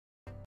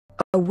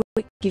a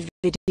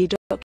WikiVidi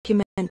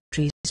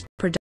documentaries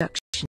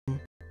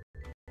production.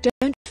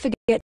 Don't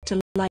forget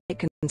to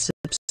like and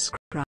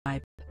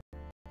subscribe.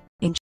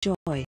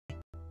 Enjoy.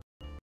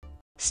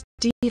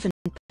 Steven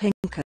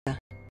Pinker.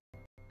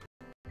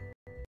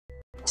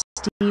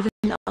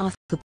 Stephen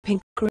Arthur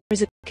Pinker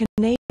is a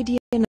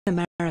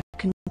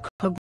Canadian-American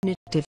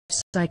cognitive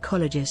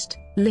psychologist,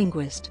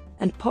 linguist,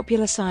 and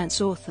popular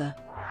science author.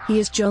 He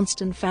is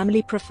Johnstone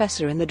Family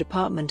Professor in the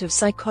Department of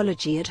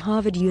Psychology at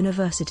Harvard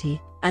University,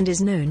 and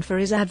is known for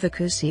his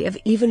advocacy of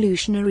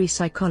evolutionary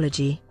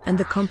psychology and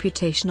the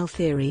computational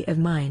theory of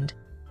mind.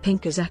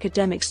 Pinker's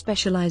academic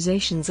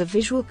specializations are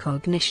visual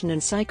cognition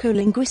and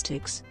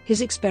psycholinguistics.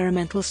 His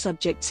experimental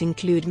subjects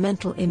include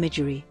mental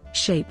imagery,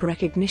 shape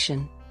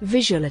recognition,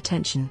 visual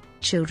attention,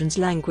 children's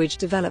language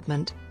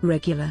development,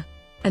 regular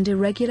and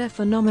irregular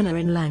phenomena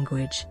in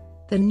language,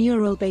 the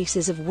neural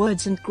basis of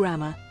words and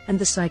grammar, and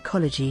the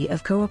psychology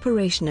of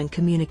cooperation and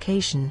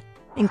communication,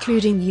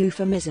 including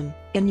euphemism,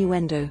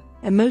 innuendo,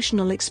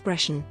 emotional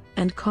expression,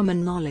 and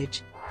common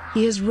knowledge.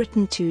 He has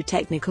written 2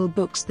 technical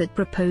books that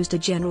proposed a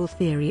general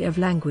theory of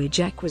language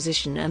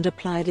acquisition and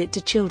applied it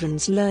to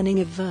children's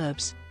learning of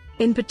verbs.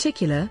 In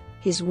particular,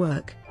 his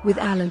work, with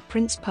Alan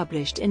Prince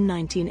published in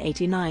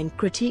 1989,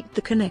 critiqued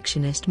the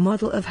connectionist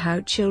model of how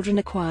children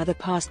acquire the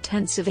past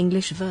tense of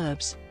English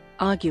verbs,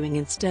 arguing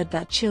instead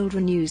that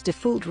children use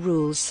default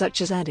rules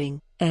such as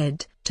adding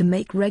ed to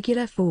make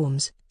regular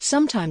forms,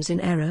 sometimes in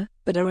error,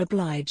 but are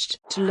obliged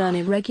to learn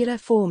irregular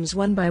forms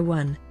one by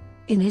one.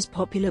 In his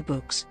popular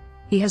books,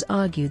 he has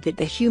argued that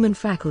the human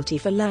faculty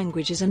for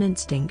language is an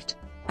instinct,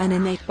 an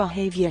innate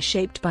behavior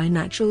shaped by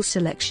natural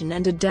selection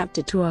and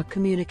adapted to our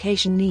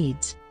communication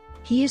needs.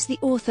 He is the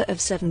author of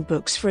 7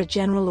 books for a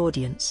general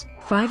audience.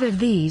 5 of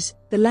these,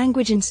 The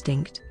Language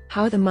Instinct,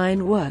 How the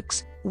Mind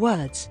Works,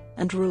 Words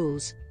and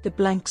Rules, The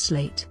Blank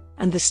Slate,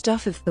 and The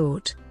Stuff of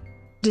Thought,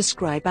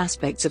 describe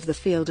aspects of the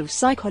field of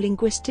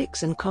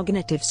psycholinguistics and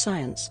cognitive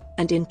science,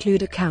 and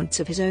include accounts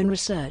of his own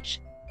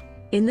research.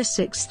 In the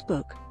 6th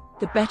book,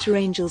 The Better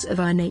Angels of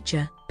Our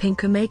Nature,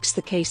 Pinker makes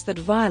the case that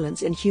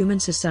violence in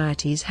human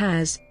societies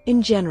has,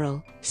 in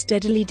general,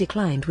 steadily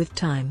declined with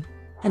time,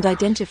 and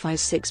identifies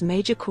 6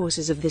 major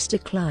causes of this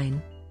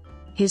decline.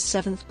 His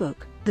 7th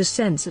book, The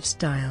Sense of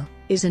Style,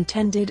 is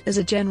intended as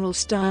a general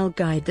style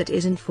guide that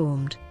is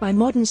informed by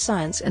modern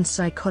science and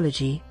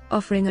psychology,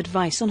 offering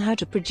advice on how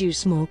to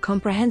produce more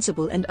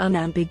comprehensible and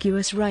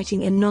unambiguous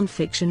writing in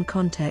non-fiction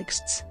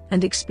contexts,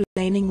 and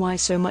explaining why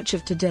so much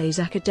of today's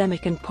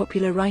academic and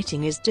popular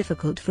writing is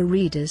difficult for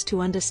readers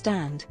to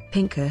understand.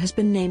 Pinker has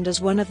been named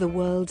as one of the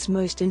world's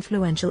most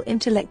influential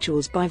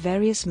intellectuals by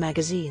various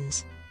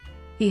magazines.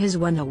 He has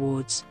won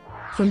awards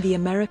from the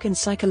American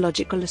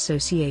Psychological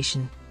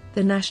Association,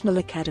 the National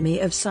Academy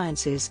of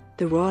Sciences,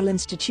 the Royal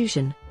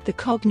Institution, the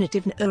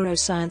Cognitive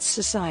Neuroscience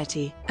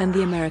Society, and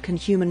the American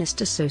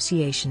Humanist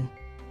Association.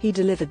 He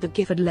delivered the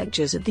Gifford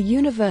Lectures at the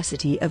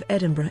University of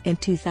Edinburgh in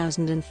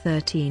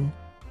 2013.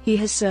 He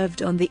has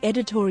served on the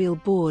editorial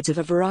boards of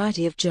a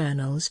variety of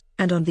journals,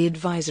 and on the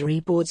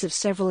advisory boards of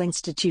several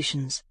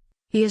institutions.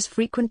 He has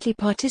frequently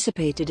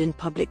participated in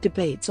public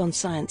debates on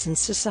science and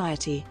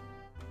society.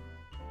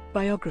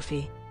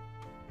 Biography.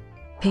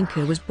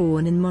 Pinker was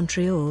born in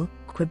Montreal,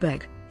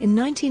 Quebec, in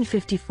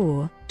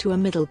 1954, to a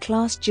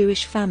middle-class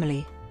Jewish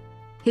family.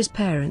 His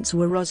parents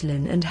were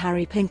Rosalind and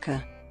Harry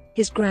Pinker.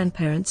 His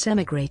grandparents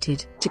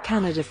emigrated to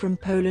Canada from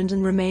Poland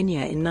and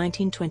Romania in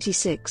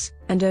 1926,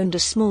 and owned a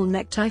small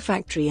necktie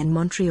factory in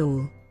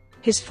Montreal.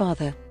 His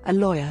father, a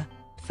lawyer,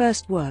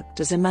 first worked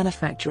as a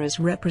manufacturer's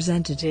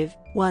representative,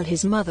 while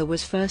his mother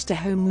was first a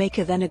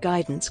homemaker, then a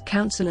guidance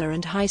counselor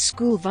and high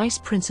school vice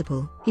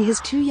principal. He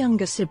has 2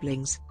 younger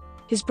siblings.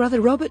 His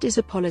brother Robert is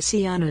a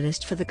policy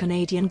analyst for the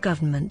Canadian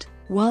government,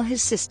 while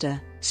his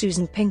sister,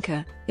 Susan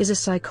Pinker, is a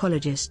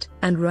psychologist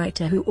and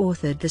writer who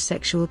authored The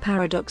Sexual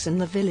Paradox and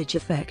The Village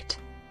Effect.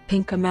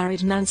 Pinker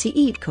married Nancy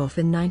Eatkoff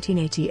in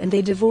 1980 and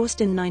they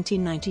divorced in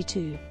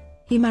 1992.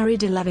 He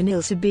married Elavin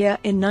Ilsabia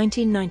in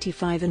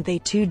 1995 and they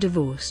too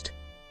divorced.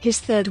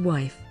 His 3rd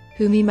wife,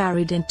 whom he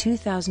married in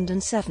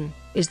 2007,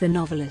 is the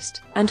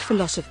novelist and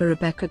philosopher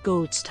Rebecca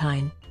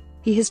Goldstein.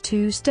 He has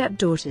 2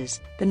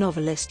 stepdaughters, the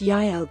novelist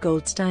Yael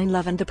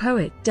Goldstein-Love and the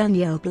poet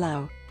Danielle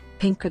Blau.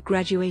 Pinker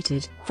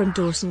graduated from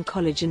Dawson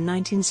College in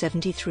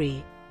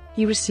 1973.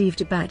 He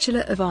received a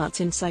Bachelor of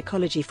Arts in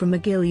Psychology from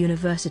McGill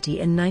University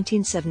in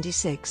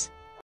 1976,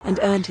 and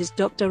earned his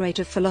Doctorate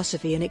of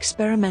Philosophy in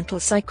Experimental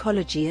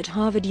Psychology at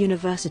Harvard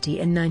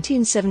University in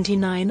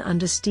 1979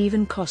 under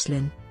Stephen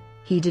Koslin.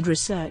 He did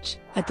research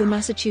at the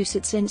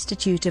Massachusetts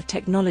Institute of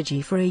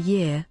Technology for a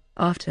year,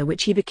 after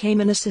which he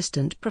became an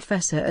assistant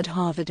professor at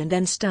Harvard and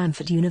then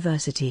Stanford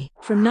University.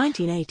 From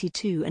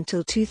 1982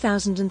 until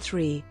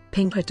 2003,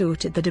 Pinker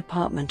taught at the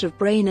Department of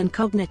Brain and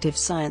Cognitive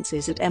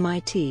Sciences at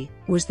MIT,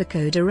 was the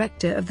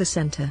co-director of the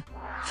Center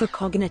for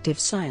Cognitive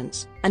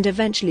Science, and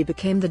eventually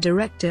became the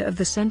director of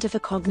the Center for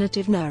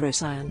Cognitive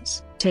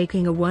Neuroscience,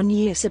 taking a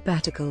 1-year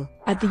sabbatical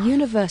at the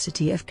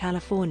University of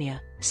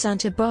California,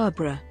 Santa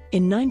Barbara,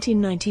 in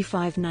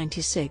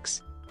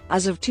 1995-96.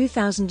 As of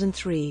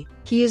 2003,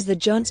 he is the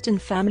Johnstone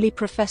Family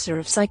Professor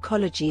of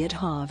Psychology at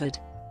Harvard.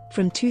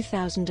 From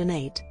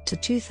 2008 to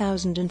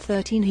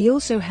 2013 he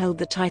also held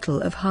the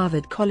title of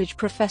Harvard College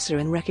Professor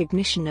in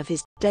recognition of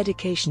his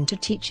dedication to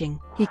teaching.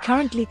 He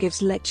currently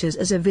gives lectures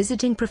as a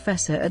visiting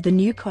professor at the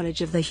New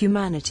College of the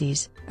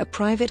Humanities, a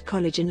private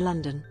college in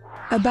London.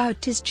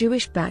 About his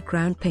Jewish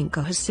background,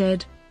 Pinker has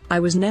said,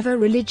 "I was never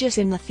religious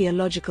in the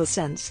theological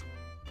sense.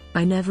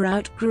 I never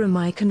outgrew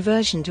my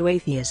conversion to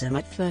atheism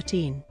at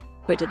 13,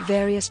 but at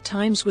various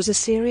times was a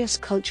serious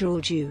cultural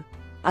Jew.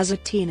 As a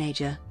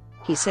teenager,"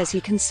 he says, he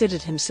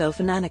considered himself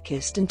an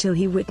anarchist until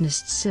he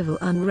witnessed civil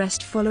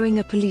unrest following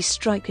a police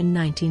strike in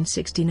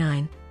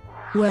 1969.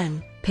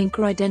 When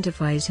Pinker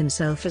identifies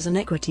himself as an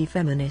equity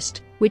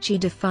feminist, which he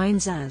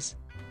defines as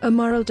a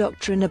moral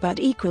doctrine about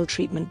equal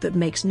treatment that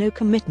makes no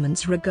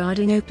commitments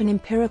regarding open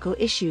empirical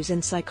issues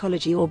in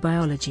psychology or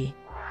biology.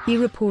 He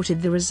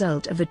reported the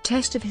result of a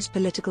test of his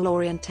political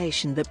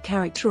orientation that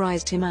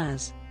characterized him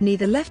as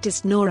neither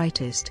leftist nor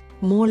rightist,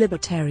 more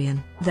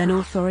libertarian than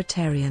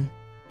authoritarian.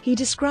 He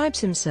describes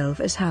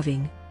himself as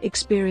having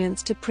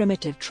experienced a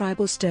primitive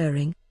tribal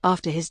stirring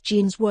after his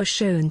genes were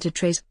shown to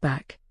trace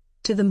back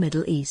to the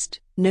Middle East,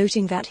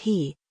 noting that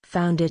he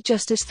found it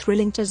just as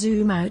thrilling to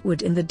zoom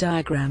outward in the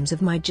diagrams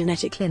of my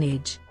genetic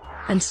lineage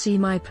and see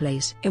my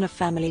place in a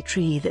family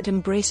tree that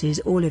embraces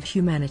all of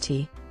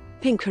humanity.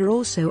 Pinker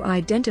also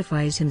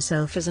identifies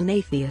himself as an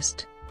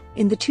atheist.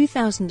 In the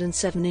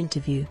 2007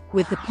 interview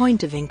with the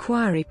Point of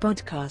Inquiry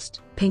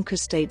podcast, Pinker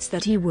states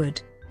that he would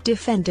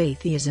defend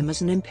atheism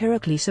as an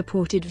empirically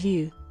supported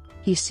view.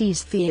 He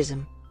sees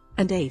theism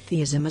and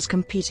atheism as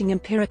competing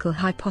empirical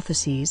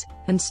hypotheses,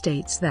 and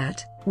states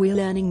that we're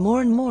learning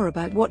more and more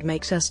about what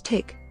makes us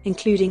tick,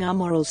 including our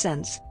moral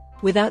sense,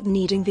 without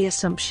needing the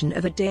assumption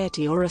of a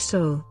deity or a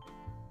soul.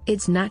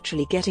 It's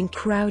naturally getting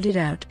crowded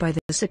out by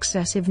the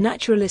successive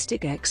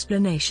naturalistic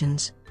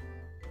explanations.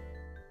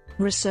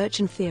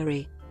 Research and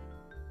theory.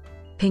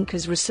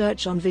 Pinker's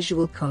research on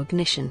visual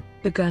cognition,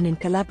 begun in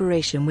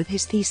collaboration with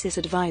his thesis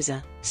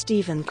advisor,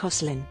 Stephen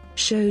Koslin,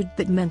 showed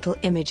that mental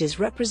images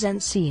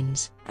represent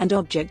scenes and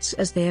objects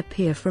as they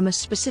appear from a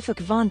specific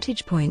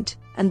vantage point,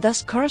 and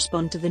thus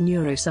correspond to the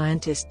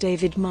neuroscientist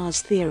David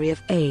Marr's theory of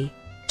a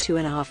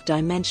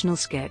 2.5-dimensional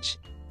sketch.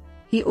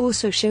 He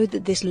also showed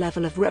that this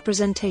level of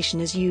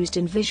representation is used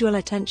in visual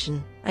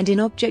attention and in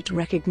object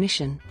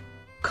recognition.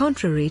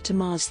 Contrary to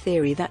Marr's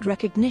theory that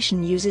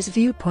recognition uses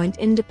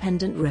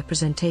viewpoint-independent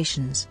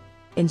representations.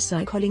 In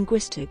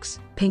psycholinguistics,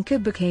 Pinker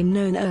became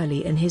known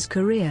early in his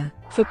career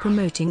for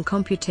promoting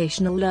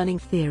computational learning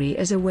theory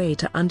as a way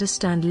to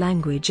understand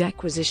language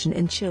acquisition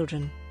in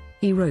children.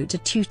 He wrote a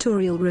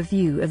tutorial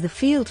review of the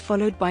field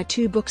followed by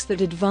 2 books that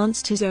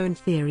advanced his own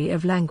theory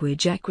of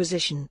language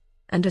acquisition,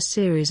 and a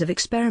series of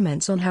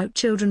experiments on how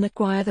children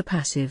acquire the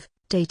passive,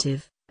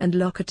 dative, and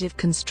locative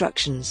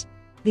constructions.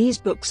 These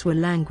books were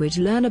Language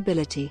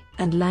Learnability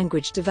and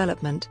Language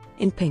Development,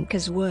 in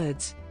Pinker's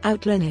words,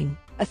 outlining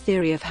a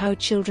theory of how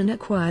children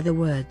acquire the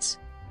words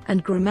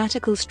and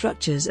grammatical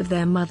structures of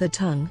their mother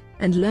tongue,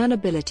 and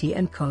learnability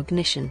and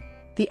cognition,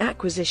 the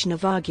acquisition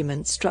of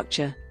argument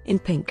structure, in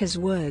Pinker's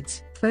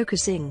words,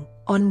 focusing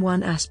on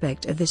one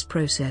aspect of this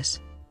process,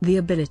 the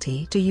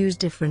ability to use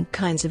different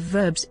kinds of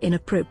verbs in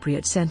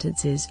appropriate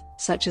sentences,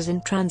 such as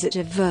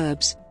intransitive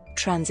verbs,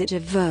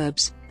 transitive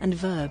verbs, and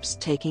verbs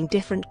taking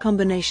different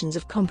combinations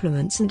of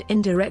complements and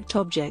indirect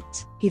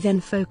objects. He then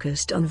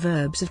focused on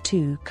verbs of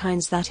 2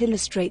 kinds that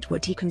illustrate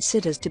what he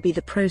considers to be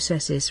the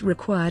processes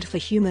required for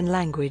human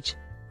language: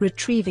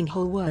 retrieving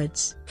whole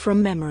words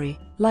from memory,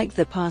 like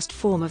the past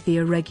form of the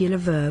irregular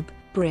verb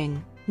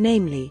bring,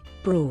 namely,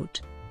 brought,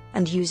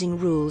 and using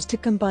rules to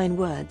combine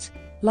words,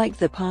 like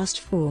the past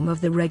form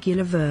of the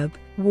regular verb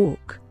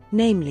walk,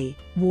 namely,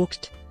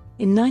 walked.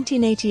 In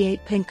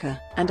 1988, Pinker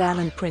and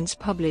Alan Prince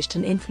published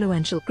an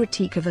influential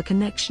critique of a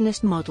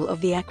connectionist model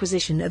of the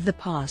acquisition of the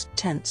past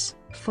tense,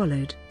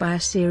 followed by a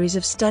series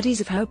of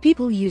studies of how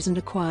people use and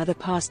acquire the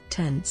past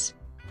tense.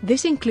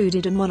 This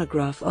included a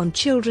monograph on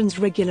children's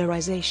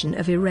regularization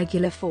of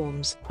irregular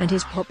forms, and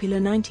his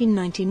popular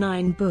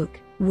 1999 book,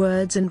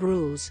 Words and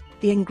Rules: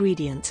 The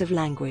Ingredients of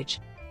Language.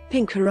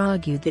 Pinker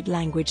argued that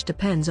language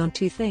depends on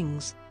 2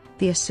 things: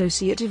 the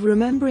associative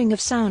remembering of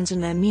sounds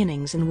and their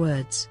meanings in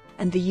words,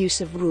 and the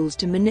use of rules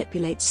to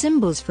manipulate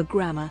symbols for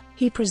grammar.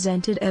 He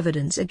presented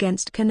evidence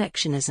against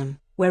connectionism,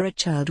 where a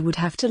child would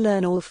have to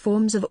learn all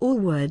forms of all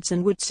words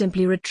and would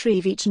simply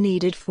retrieve each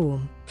needed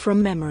form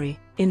from memory,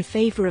 in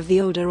favor of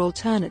the older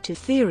alternative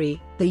theory,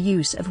 the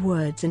use of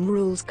words and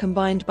rules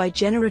combined by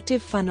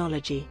generative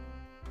phonology.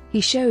 He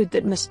showed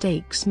that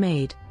mistakes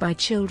made by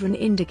children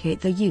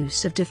indicate the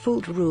use of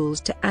default rules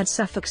to add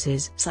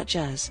suffixes such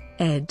as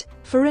ed,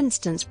 for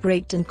instance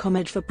braked, and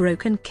comed for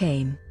broke and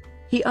came.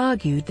 He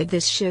argued that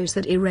this shows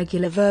that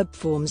irregular verb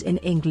forms in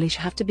English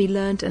have to be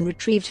learnt and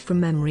retrieved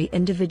from memory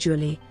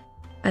individually,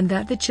 and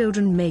that the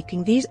children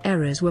making these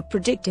errors were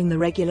predicting the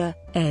regular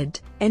ed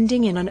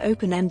ending in an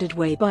open-ended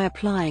way by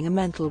applying a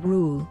mental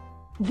rule.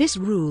 This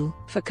rule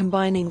for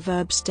combining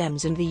verb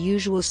stems and the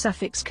usual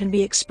suffix can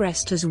be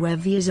expressed as where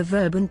V is a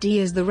verb and D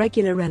is the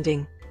regular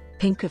ending.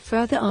 Pinker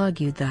further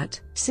argued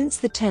that, since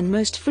the 10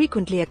 most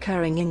frequently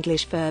occurring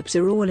English verbs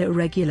are all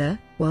irregular,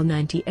 while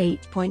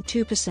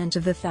 98.2%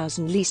 of the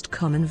 1,000 least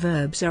common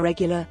verbs are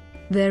regular,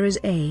 there is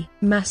a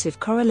massive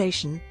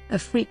correlation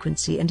of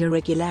frequency and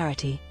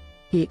irregularity.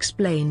 He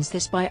explains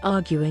this by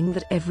arguing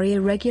that every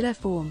irregular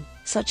form,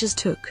 such as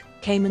took,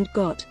 came and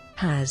got,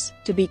 has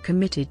to be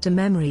committed to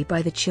memory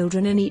by the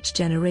children in each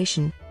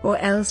generation, or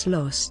else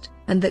lost,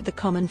 and that the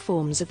common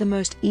forms are the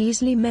most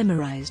easily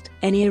memorized.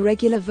 Any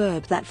irregular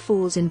verb that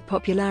falls in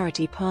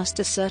popularity past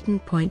a certain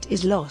point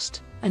is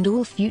lost, and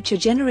all future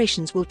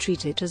generations will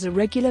treat it as a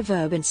regular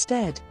verb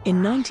instead.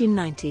 In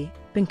 1990,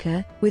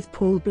 Pinker, with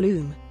Paul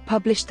Bloom,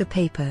 published the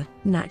paper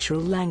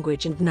Natural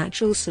Language and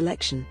Natural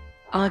Selection,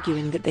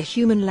 arguing that the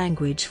human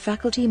language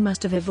faculty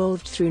must have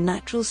evolved through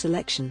natural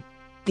selection.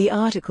 The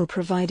article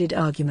provided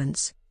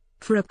arguments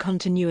for a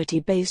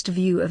continuity-based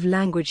view of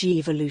language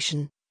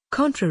evolution,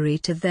 contrary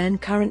to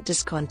then-current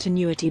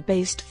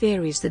discontinuity-based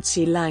theories that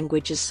see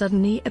language as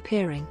suddenly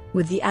appearing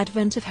with the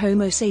advent of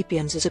Homo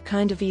sapiens as a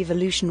kind of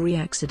evolutionary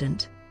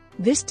accident.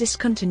 This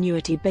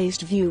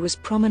discontinuity-based view was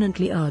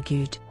prominently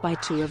argued by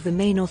two of the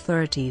main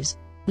authorities,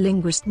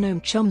 linguist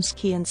Noam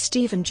Chomsky and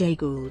Stephen Jay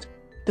Gould.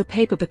 The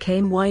paper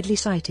became widely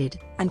cited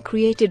and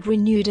created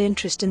renewed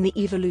interest in the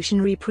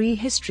evolutionary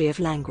prehistory of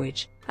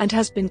language, and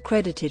has been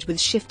credited with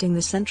shifting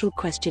the central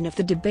question of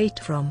the debate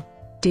from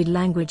 "Did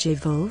language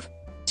evolve?"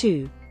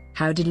 to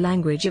 "How did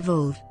language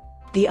evolve?"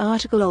 The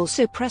article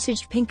also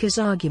presaged Pinker's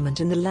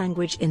argument in The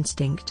Language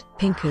Instinct.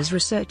 Pinker's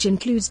research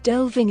includes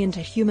delving into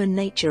human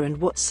nature and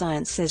what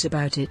science says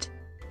about it.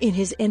 In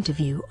his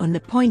interview on the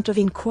Point of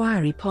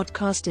Inquiry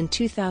podcast in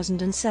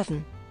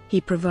 2007,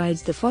 he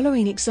provides the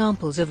following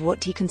examples of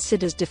what he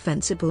considers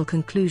defensible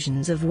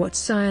conclusions of what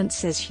science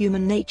says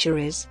human nature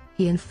is.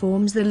 He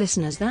informs the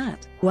listeners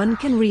that one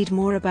can read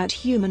more about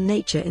human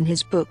nature in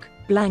his book,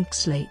 Blank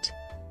Slate.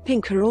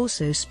 Pinker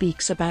also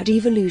speaks about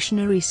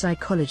evolutionary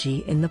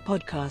psychology in the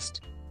podcast,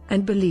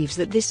 and believes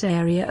that this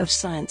area of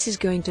science is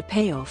going to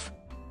pay off.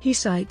 He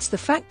cites the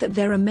fact that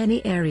there are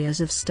many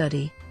areas of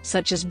study,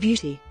 such as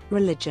beauty,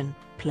 religion,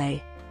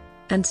 play,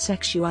 and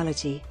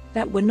sexuality,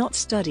 that were not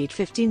studied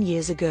 15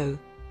 years ago.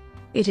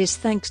 It is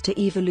thanks to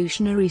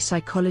evolutionary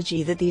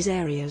psychology that these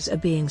areas are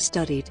being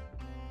studied.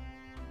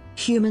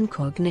 Human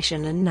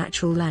Cognition and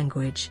Natural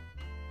Language.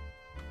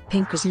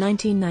 Pinker's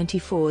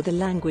 1994 The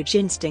Language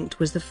Instinct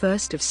was the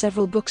first of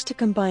several books to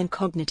combine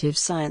cognitive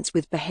science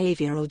with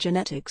behavioral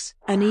genetics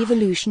and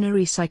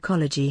evolutionary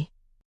psychology.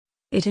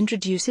 It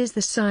introduces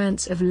the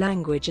science of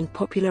language and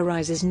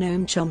popularizes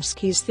Noam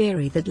Chomsky's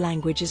theory that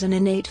language is an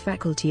innate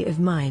faculty of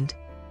mind,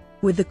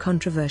 with the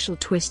controversial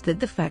twist that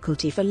the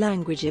faculty for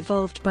language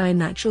evolved by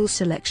natural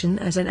selection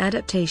as an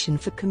adaptation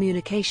for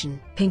communication.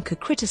 Pinker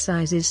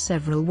criticizes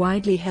several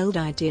widely held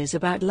ideas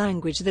about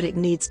language: that it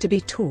needs to be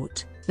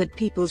taught, that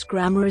people's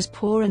grammar is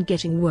poor and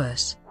getting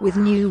worse with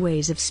new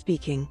ways of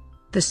speaking,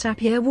 the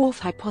Sapir-Whorf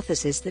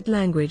hypothesis that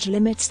language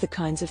limits the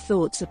kinds of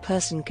thoughts a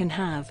person can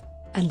have,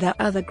 and that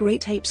other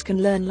great apes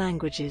can learn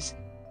languages.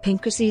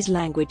 Pinker sees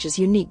language as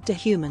unique to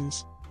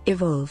humans,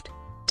 evolved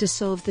to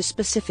solve the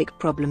specific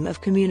problem of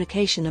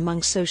communication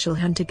among social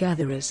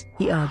hunter-gatherers.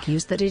 He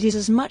argues that it is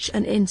as much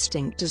an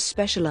instinct as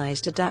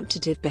specialized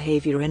adaptive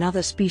behavior in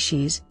other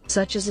species,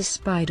 such as a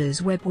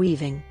spider's web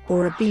weaving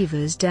or a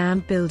beaver's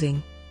dam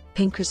building.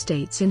 Pinker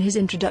states in his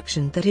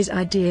introduction that his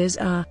ideas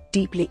are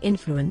deeply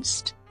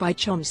influenced by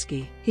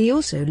Chomsky. He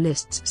also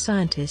lists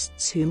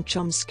scientists whom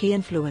Chomsky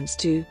influenced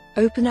to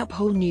open up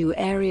whole new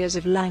areas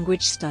of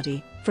language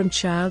study, from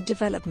child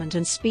development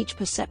and speech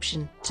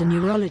perception to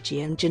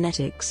neurology and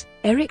genetics.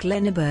 Eric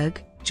Lenneberg,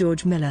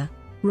 George Miller,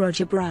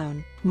 Roger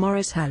Brown,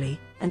 Morris Halley,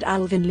 and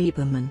Alvin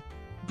Lieberman.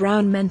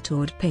 Brown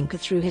mentored Pinker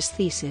through his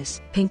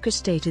thesis. Pinker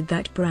stated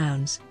that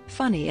Brown's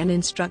funny and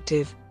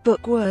instructive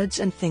book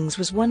Words and Things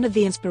was one of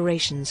the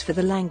inspirations for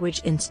The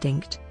Language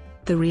Instinct.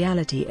 The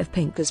reality of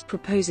Pinker's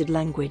proposed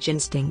language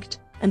instinct,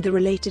 and the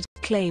related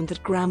claim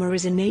that grammar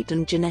is innate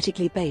and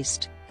genetically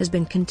based, has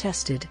been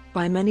contested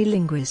by many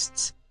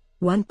linguists.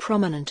 One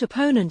prominent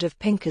opponent of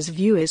Pinker's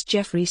view is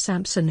Jeffrey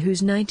Sampson,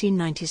 whose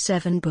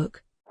 1997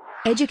 book,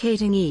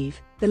 Educating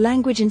Eve, The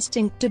Language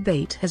Instinct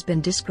Debate, has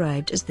been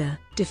described as the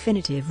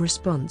definitive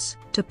response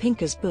to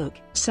Pinker's book.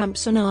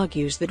 Sampson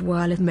argues that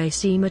while it may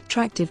seem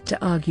attractive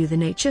to argue the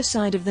nature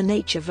side of the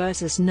nature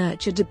versus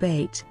nurture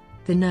debate,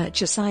 the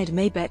nurture side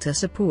may better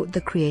support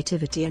the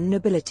creativity and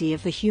nobility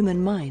of the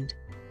human mind.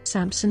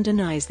 Sampson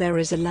denies there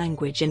is a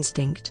language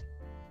instinct,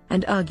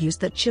 and argues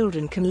that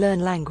children can learn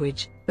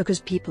language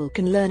because people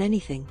can learn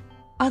anything.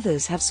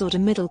 Others have sought a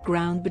middle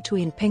ground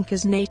between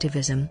Pinker's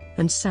nativism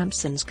and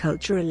Sampson's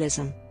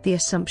culturalism. The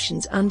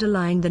assumptions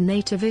underlying the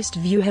nativist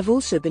view have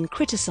also been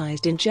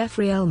criticized in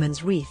Jeffrey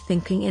Ellman's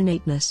Rethinking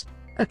Innateness,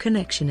 a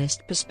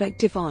connectionist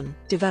perspective on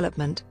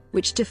development,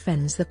 which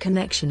defends the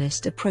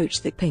connectionist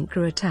approach that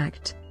Pinker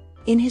attacked.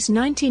 In his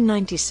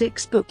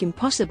 1996 book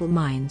Impossible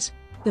Minds,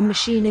 The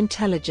machine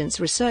intelligence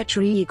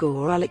researcher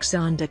Igor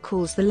Alexander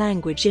calls the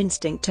language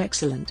instinct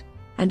excellent,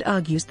 and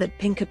argues that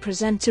Pinker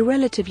presents a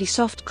relatively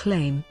soft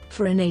claim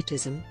for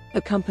innatism,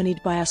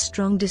 accompanied by a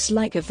strong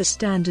dislike of the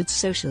standard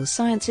social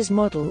sciences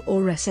model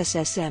or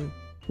SSSM,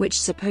 which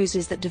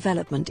supposes that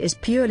development is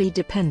purely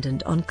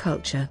dependent on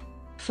culture.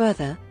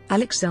 Further,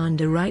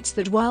 Alexander writes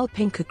that while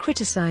Pinker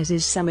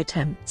criticizes some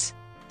attempts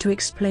to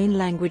explain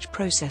language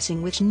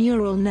processing with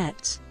neural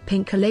nets,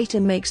 Pinker later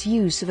makes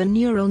use of a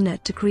neural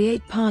net to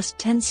create past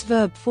tense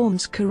verb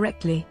forms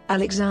correctly.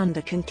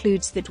 Alexander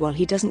concludes that while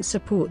he doesn't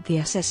support the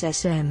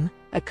SSSM,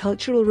 a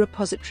cultural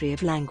repository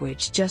of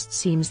language just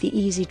seems the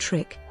easy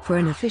trick for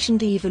an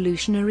efficient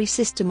evolutionary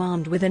system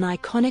armed with an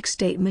iconic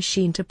state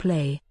machine to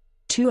play.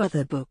 Two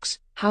other books,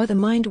 How the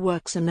Mind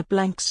Works and A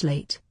Blank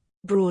Slate,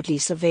 broadly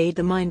surveyed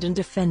the mind and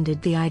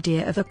defended the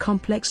idea of a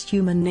complex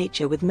human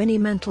nature with many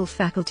mental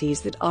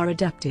faculties that are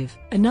adaptive.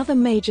 Another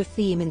major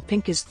theme in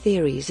Pinker's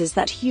theories is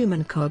that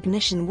human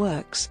cognition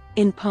works,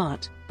 in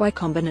part, by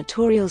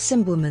combinatorial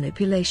symbol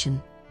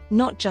manipulation,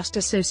 not just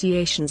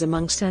associations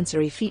among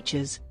sensory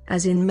features,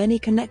 as in many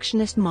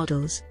connectionist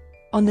models.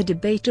 On the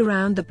debate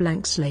around the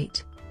blank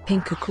slate,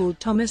 Pinker called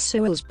Thomas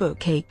Sowell's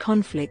book A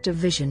Conflict of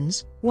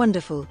Visions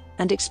wonderful,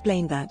 and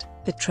explained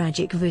that the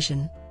tragic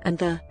vision and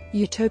the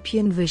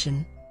utopian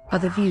vision are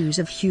the views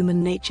of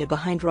human nature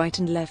behind right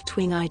and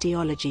left-wing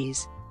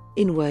ideologies.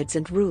 In Words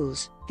and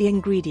Rules, The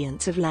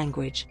Ingredients of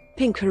Language,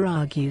 Pinker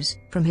argues,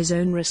 from his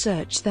own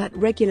research, that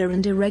regular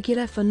and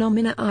irregular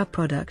phenomena are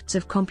products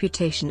of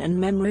computation and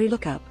memory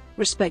lookup,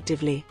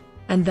 respectively,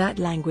 and that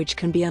language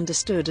can be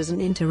understood as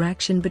an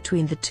interaction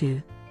between the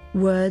two.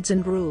 Words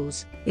and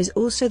Rules is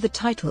also the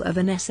title of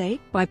an essay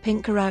by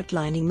Pinker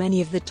outlining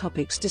many of the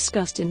topics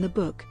discussed in the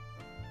book.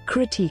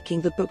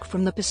 Critiquing the book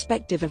from the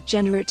perspective of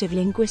generative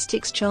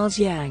linguistics, Charles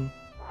Yang,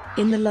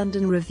 in the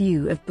London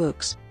Review of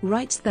Books,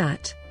 writes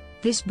that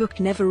this book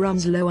never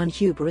runs low on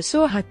hubris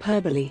or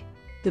hyperbole.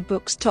 The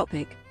book's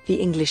topic, the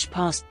English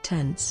past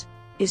tense,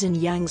 is in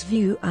Yang's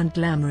view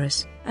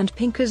unglamorous, and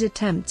Pinker's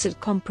attempts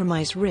at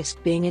compromise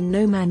risk being in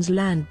no man's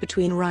land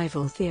between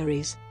rival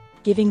theories.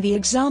 Giving the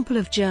example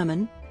of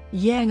German,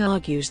 Yang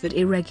argues that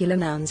irregular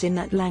nouns in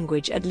that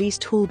language at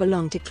least all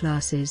belong to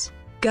classes,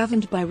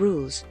 governed by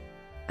rules,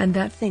 and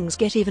that things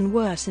get even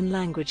worse in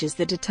languages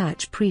that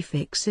attach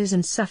prefixes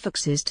and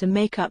suffixes to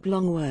make up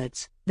long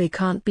words. They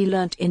can't be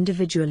learnt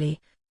individually,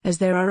 as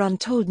there are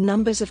untold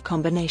numbers of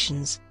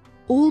combinations.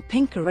 All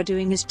Pinker are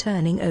doing is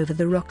turning over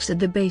the rocks at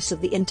the base of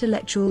the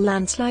intellectual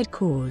landslide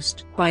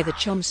caused by the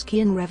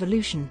Chomskyan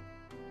revolution.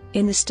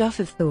 In The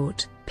Stuff of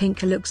Thought,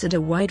 Pinker looks at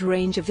a wide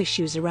range of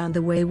issues around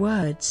the way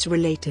words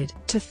related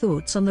to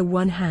thoughts on the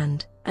one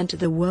hand, and to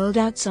the world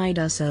outside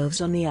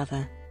ourselves on the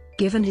other.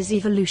 Given his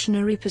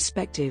evolutionary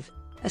perspective,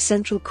 a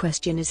central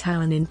question is how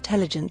an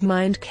intelligent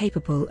mind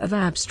capable of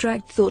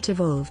abstract thought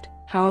evolved,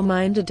 how a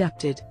mind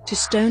adapted to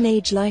Stone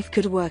Age life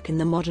could work in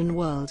the modern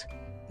world.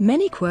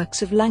 Many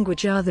quirks of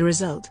language are the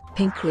result.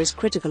 Pinker is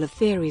critical of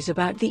theories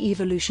about the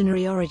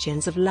evolutionary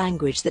origins of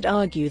language that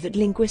argue that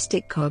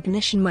linguistic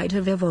cognition might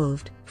have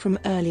evolved from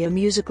earlier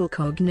musical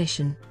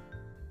cognition.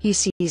 He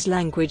sees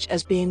language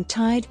as being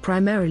tied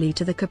primarily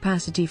to the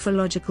capacity for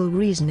logical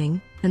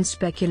reasoning, and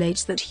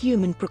speculates that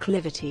human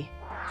proclivity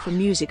for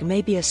music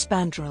may be a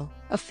spandrel,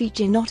 a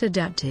feature not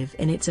adaptive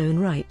in its own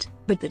right,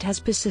 but that has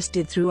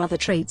persisted through other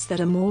traits that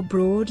are more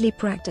broadly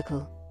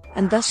practical,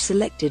 and thus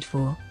selected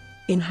for.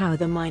 In How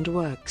the Mind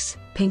Works,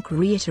 Pinker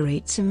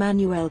reiterates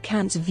Immanuel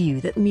Kant's view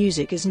that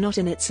music is not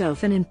in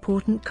itself an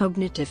important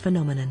cognitive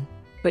phenomenon,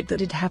 but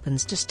that it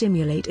happens to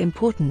stimulate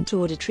important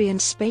auditory and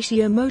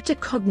spatiomotor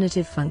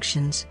cognitive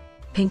functions.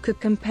 Pinker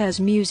compares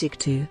music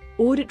to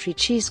auditory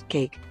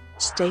cheesecake,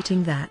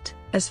 stating that,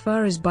 as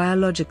far as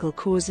biological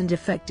cause and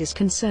effect is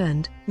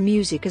concerned,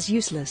 music is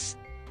useless.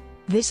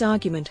 This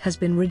argument has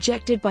been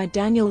rejected by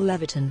Daniel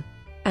Levitin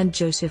and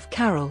Joseph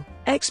Carroll,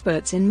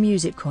 experts in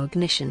music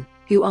cognition,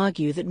 who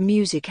argue that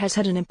music has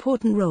had an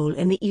important role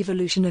in the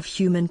evolution of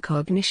human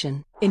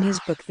cognition. In his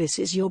book This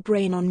Is Your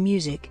Brain on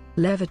Music,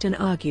 Levitin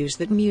argues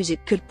that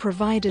music could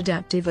provide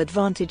adaptive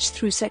advantage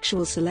through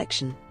sexual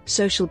selection,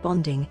 social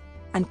bonding,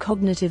 and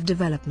cognitive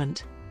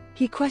development.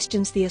 He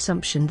questions the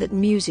assumption that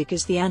music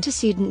is the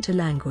antecedent to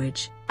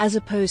language, as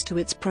opposed to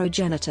its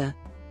progenitor,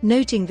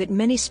 noting that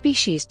many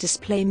species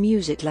display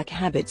music-like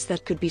habits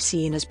that could be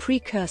seen as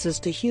precursors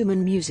to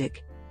human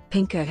music.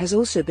 Pinker has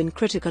also been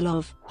critical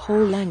of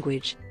whole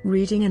language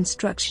reading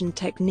instruction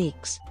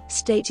techniques,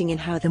 stating in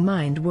How the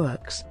Mind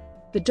Works,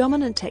 the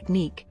dominant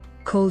technique,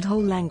 called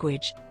whole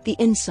language, the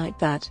insight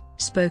that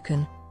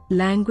spoken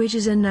language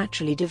is a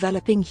naturally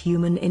developing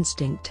human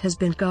instinct has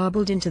been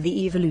garbled into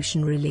the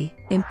evolutionarily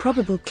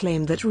improbable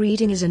claim that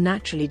reading is a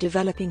naturally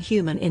developing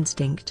human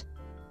instinct.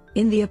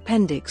 In the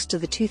appendix to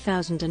the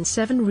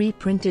 2007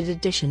 reprinted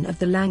edition of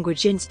The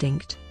Language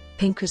Instinct,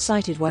 Pinker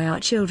cited Why Our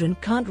Children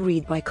Can't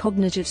Read by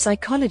cognitive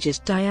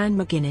psychologist Diane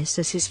McGuinness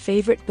as his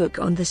favorite book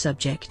on the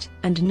subject,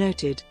 and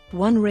noted,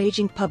 one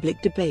raging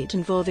public debate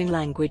involving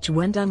language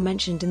went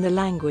unmentioned in The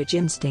Language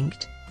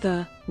Instinct,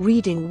 The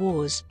reading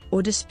wars,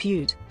 or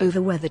dispute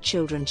over whether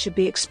children should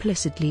be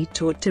explicitly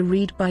taught to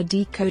read by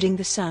decoding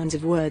the sounds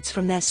of words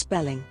from their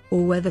spelling,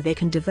 or whether they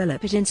can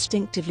develop it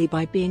instinctively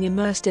by being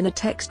immersed in a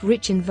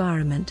text-rich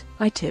environment.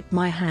 I tip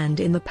my hand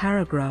in the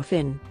paragraph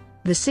in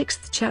the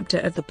 6th chapter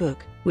of the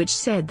book, which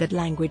said that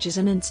language is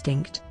an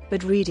instinct,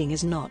 but reading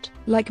is not.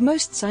 Like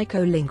most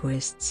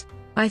psycholinguists,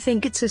 I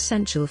think it's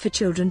essential for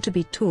children to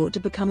be taught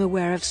to become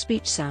aware of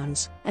speech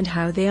sounds, and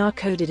how they are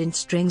coded in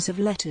strings of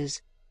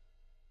letters.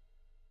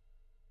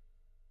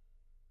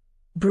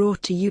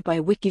 Brought to you by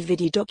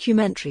WikiVidi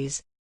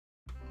documentaries.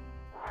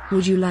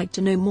 Would you like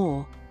to know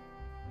more?